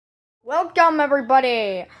Welcome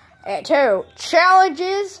everybody to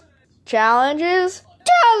Challenges.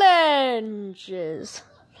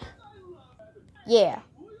 Yeah.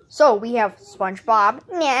 So we have SpongeBob,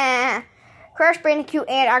 nah, Crash Bandicoot,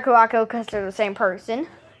 and Aku Aku because they're the same person.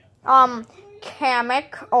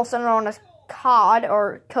 Kamek, also known as Cod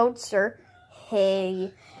or Coaster.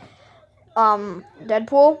 Hey.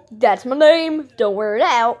 Deadpool, that's my name. Don't wear it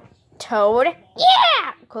out. Toad,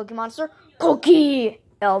 yeah. Cookie Monster, Cookie.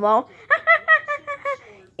 Elmo,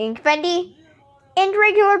 Ink Bendy, and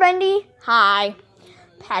regular Bendy, hi.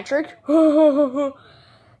 Patrick,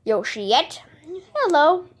 Yoshiette,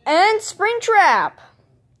 hello. And Springtrap,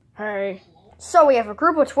 hey. So we have a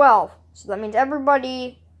group of 12. So that means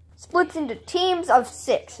everybody splits into teams of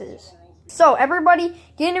 6s. So everybody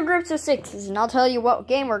get into groups of 6s, and I'll tell you what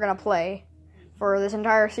game we're gonna play for this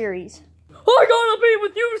entire series. I gotta be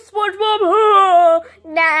with you, SpongeBob.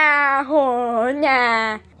 Nah.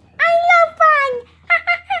 I love fun.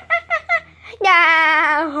 Nah.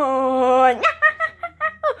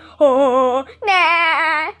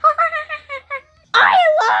 I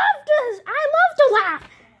love to laugh.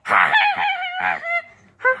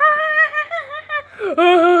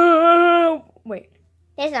 Wait,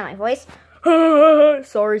 that's not my voice.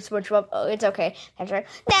 Sorry, SpongeBob. Oh, it's okay. That's right.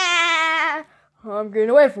 Nah. I'm getting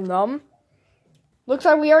away from them. Looks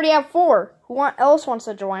like we already have 4. Who else wants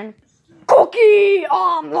to join? Cookie!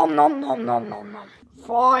 Nom, nom, nom, nom, nom, nom.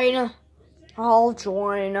 Fine. I'll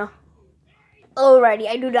join. Alrighty,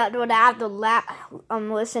 I do not want to have to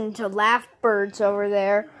listen to laugh birds over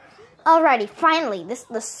there. Alrighty, finally, this is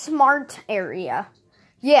the smart area.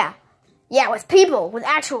 Yeah, with people, with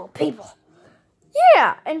actual people.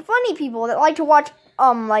 Yeah, and funny people that like to watch,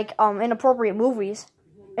 inappropriate movies.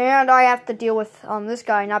 And I have to deal with, this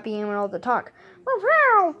guy not being able to talk.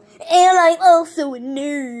 And I'm also a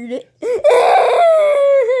nerd.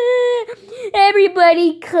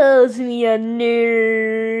 Everybody calls me a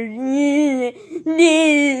nerd.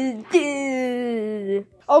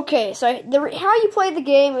 Okay, so how you play the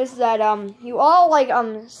game is that, you all,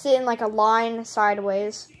 sit in, a line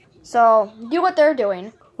sideways. So, do what they're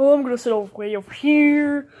doing. Oh, I'm gonna sit way over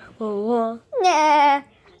here. Nah.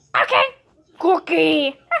 Okay.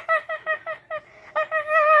 Cookie.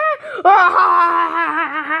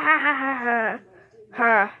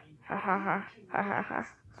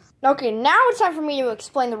 Okay, now it's time for me to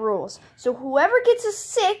explain the rules. So whoever gets a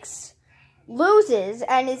 6 loses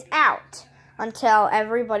and is out until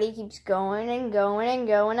everybody keeps going and going and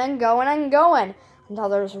going and going and going until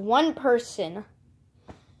there's one person.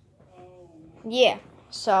 Yeah,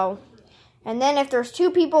 so, and then if there's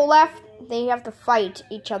 2 people left, they have to fight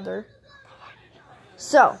each other.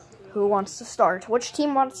 So, who wants to start? Which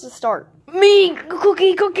team wants to start? Me!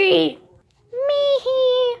 Cookie!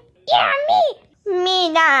 Me! Yeah, me! Me,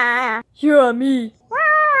 nah! Yeah, me!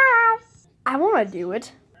 I want to do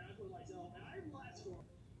it.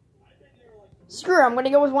 Screw it, I'm going to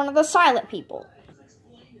go with one of the silent people.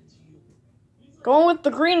 Going with the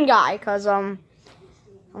green guy, because, I'm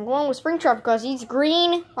going with Springtrap because he's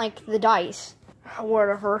green like the dice.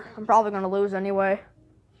 Whatever, I'm probably going to lose anyway.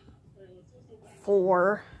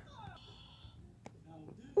 4.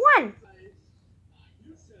 1.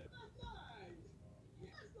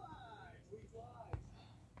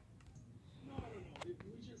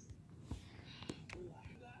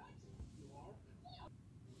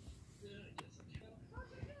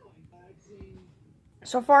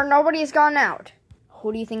 So far, nobody's gone out.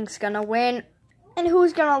 Who do you think's gonna win? And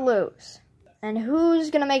who's gonna lose? And who's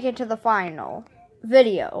gonna make it to the final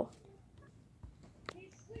video?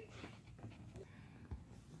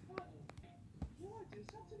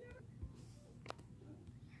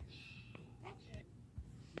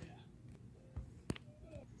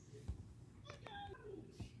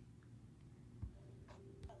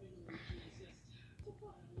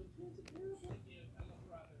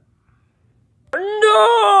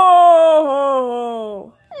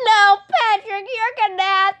 No, Patrick, you're gonna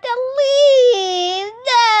have to leave.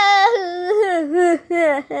 No.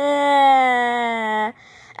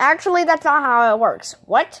 Actually, that's not how it works.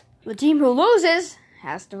 What? The team who loses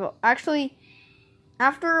has to vote. Actually,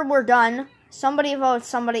 after we're done, somebody votes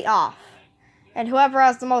somebody off. And whoever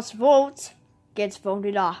has the most votes gets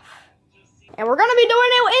voted off. And we're gonna be doing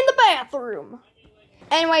it in the bathroom.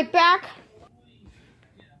 Anyway, back.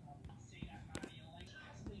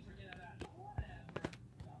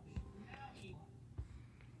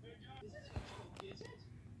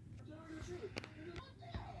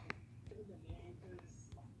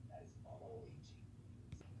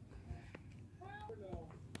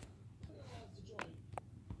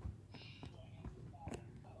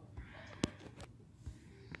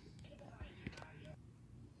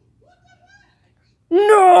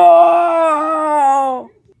 No!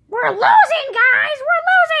 We're losing, guys! We're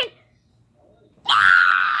losing!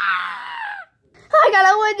 I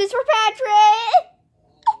gotta win this for Patrick!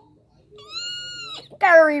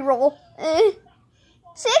 Gotta reroll.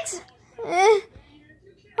 6?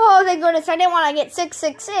 Oh, thank goodness, I didn't want to get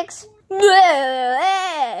 666.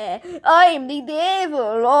 I'm the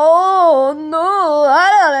devil. Oh, no.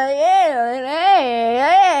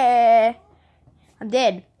 I'm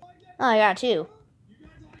dead. Oh, I got 2.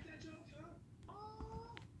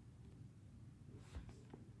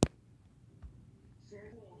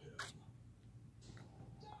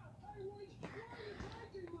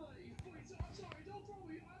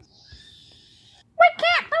 We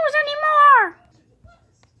can't lose anymore.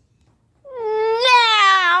 No,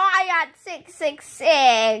 I got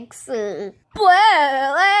 666.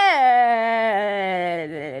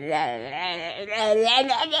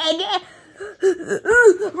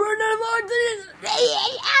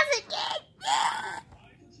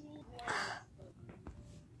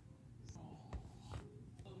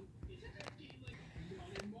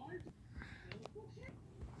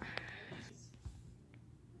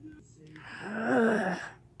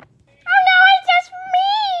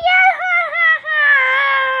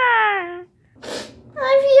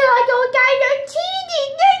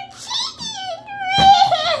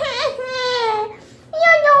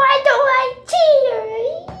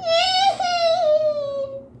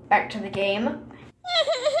 Back to the game.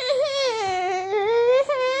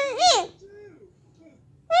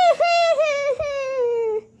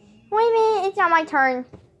 Wait a minute, it's not my turn.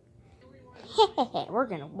 We're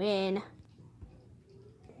gonna win.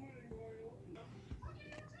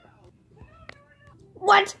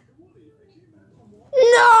 What?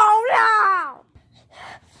 No!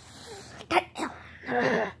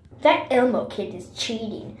 That Elmo kid is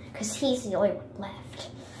cheating because he's the only one left.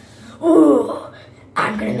 Ooh,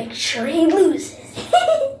 I'm gonna make sure he loses.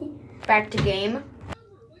 Back to game.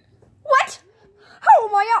 What? How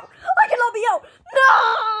am I out? I cannot be out.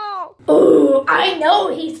 No! Ooh, I know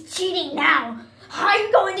he's cheating now.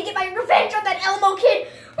 I'm going to get my revenge on that Elmo kid.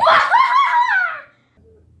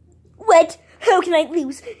 What? How can I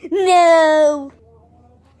lose? No!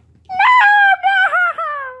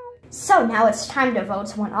 So now it's time to vote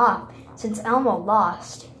someone off, since Elmo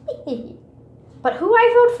lost. But who I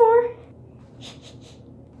vote for?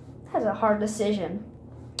 That's a hard decision.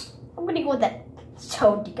 I'm gonna go with that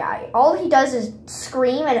Toad guy. All he does is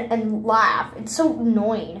scream and laugh. It's so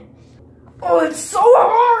annoying. Oh, it's so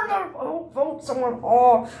hard to vote someone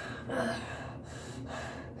off.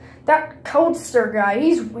 That Codester guy,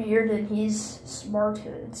 he's weird and he's smart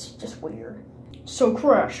and it's just weird. So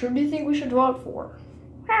Crash, who do you think we should vote for?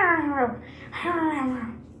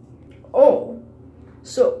 Oh,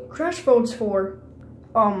 so Crash votes for,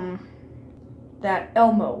 that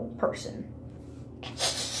Elmo person.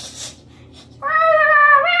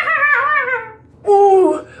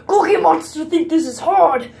 Ooh, Cookie Monster think this is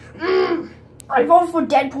hard. I vote for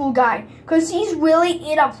Deadpool guy, cause he's really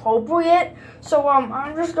inappropriate. So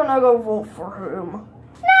I'm just gonna go vote for him. No,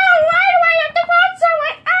 why do I have to vote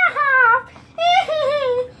someone off?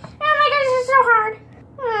 Oh my god, this is so hard.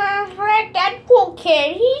 That Deadpool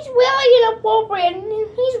kid, he's really inappropriate and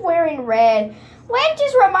he's wearing red. Red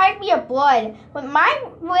just reminds me of blood, but my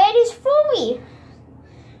red is fooey.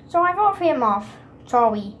 So I vote for him off.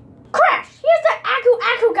 Sorry. Crash, here's the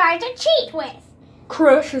Aku guy to cheat with.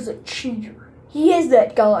 Crash is a cheater. He is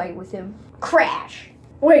that guy with him. Crash.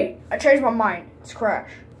 Wait, I changed my mind. It's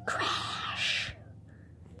Crash. Crash.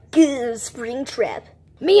 Good Springtrap.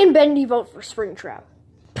 Me and Bendy vote for Springtrap.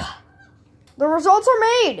 The results are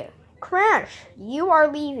made. Crash, you are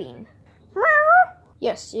leaving.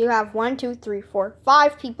 Yes, you have 1, 2, 3, 4,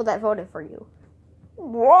 5 people that voted for you.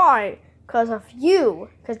 Why? Because of you.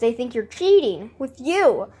 Because they think you're cheating with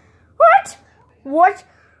you. What? What?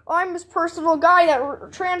 I'm this personal guy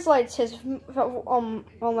that translates his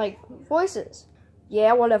like voices.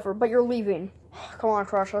 Yeah, whatever. But you're leaving. Come on,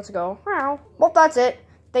 Crash. Let's go. Well, that's it.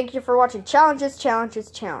 Thank you for watching Challenges, Challenges,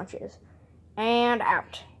 Challenges. And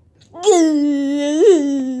out.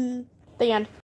 The end.